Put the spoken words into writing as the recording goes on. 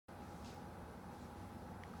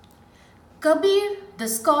Kabir the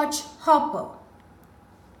Scotch-hopper.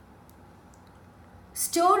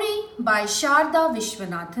 Story by Sharda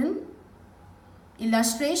Vishwanathan.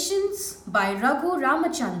 Illustrations by Raghu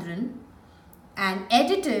Ramachandran and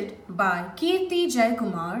edited by Kirthi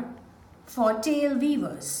Jayakumar for Tale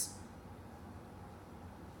Weavers.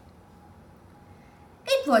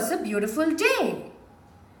 It was a beautiful day.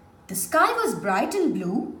 The sky was bright and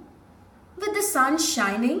blue, with the sun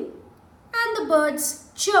shining and the birds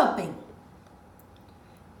chirping.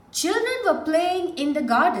 Children were playing in the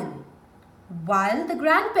garden, while the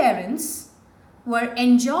grandparents were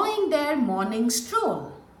enjoying their morning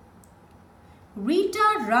stroll. Rita,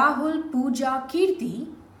 Rahul, Pooja,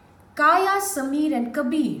 Kirthi, Kaya, Sameer and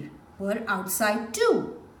Kabir were outside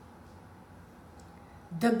too.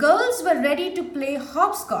 The girls were ready to play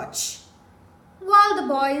hopscotch, while the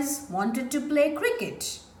boys wanted to play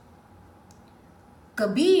cricket.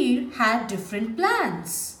 Kabir had different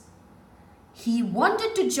plans. He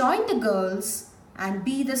wanted to join the girls and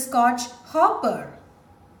be the scotch-hopper.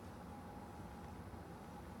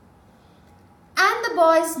 And the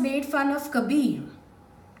boys made fun of Kabir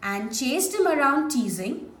and chased him around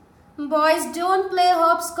teasing, "Boys don't play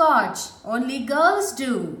hopscotch, only girls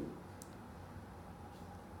do."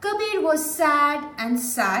 Kabir was sad and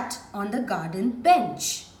sat on the garden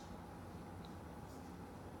bench.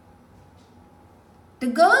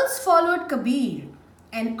 The girls followed Kabir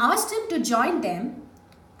and asked him to join them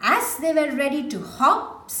as they were ready to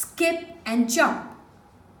hop, skip and jump.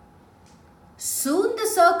 Soon the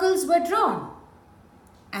circles were drawn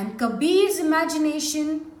and Kabir's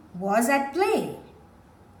imagination was at play.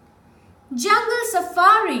 "Jungle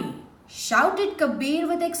safari!" shouted Kabir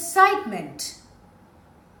with excitement.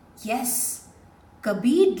 Yes,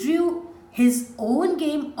 Kabir drew his own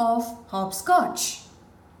game of hopscotch.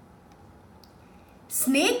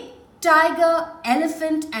 Snake, tiger,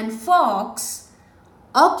 elephant and fox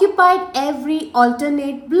occupied every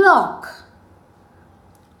alternate block.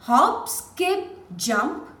 Hop, skip,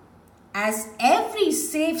 jump, as every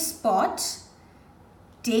safe spot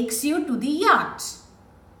takes you to the yacht.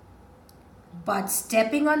 But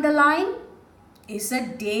stepping on the line is a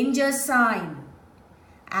danger sign,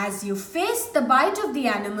 as you face the bite of the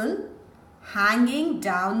animal hanging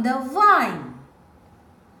down the vine.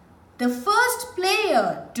 The first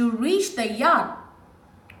player to reach the yacht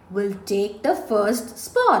will take the first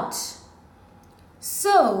spot.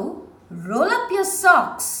 So, roll up your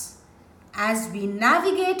socks as we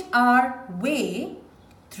navigate our way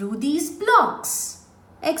through these blocks,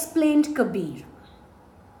 explained Kabir.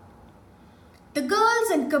 The girls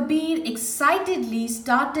and Kabir excitedly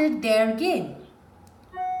started their game.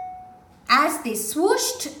 As they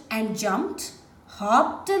swooshed and jumped,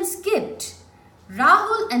 hopped and skipped,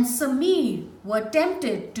 Rahul and Sameer were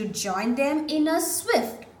tempted to join them in a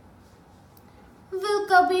swift. "Will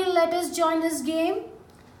Kabir let us join his game?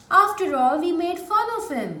 After all, we made fun of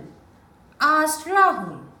him," asked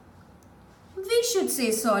Rahul. "We should say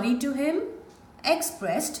sorry to him,"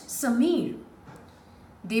 expressed Sameer.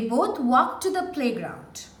 They both walked to the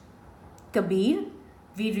playground. "Kabir,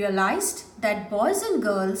 we realized that boys and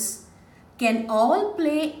girls can all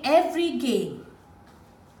play every game.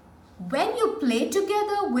 When you play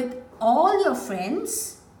together with all your friends,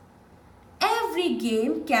 every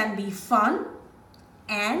game can be fun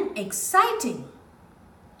and exciting.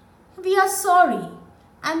 We are sorry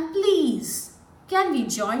and please, can we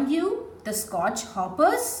join you, the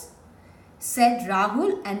Scotch-hoppers?" said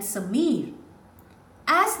Rahul and Sameer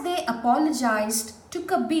as they apologized to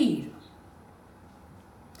Kabir.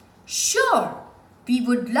 "Sure, we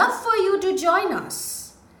would love for you to join us.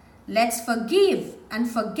 Let's forgive and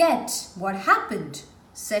forget what happened,"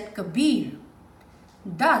 said Kabir.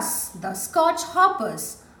 Thus, the Scotch-hoppers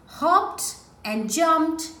hopped and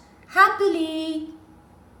jumped happily.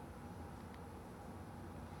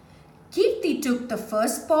 Kirthi took the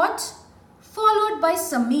first spot, followed by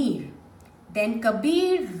Sameer. Then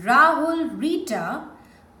Kabir, Rahul, Rita,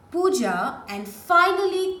 Pooja and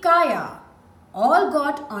finally Kaya all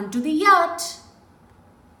got onto the yacht.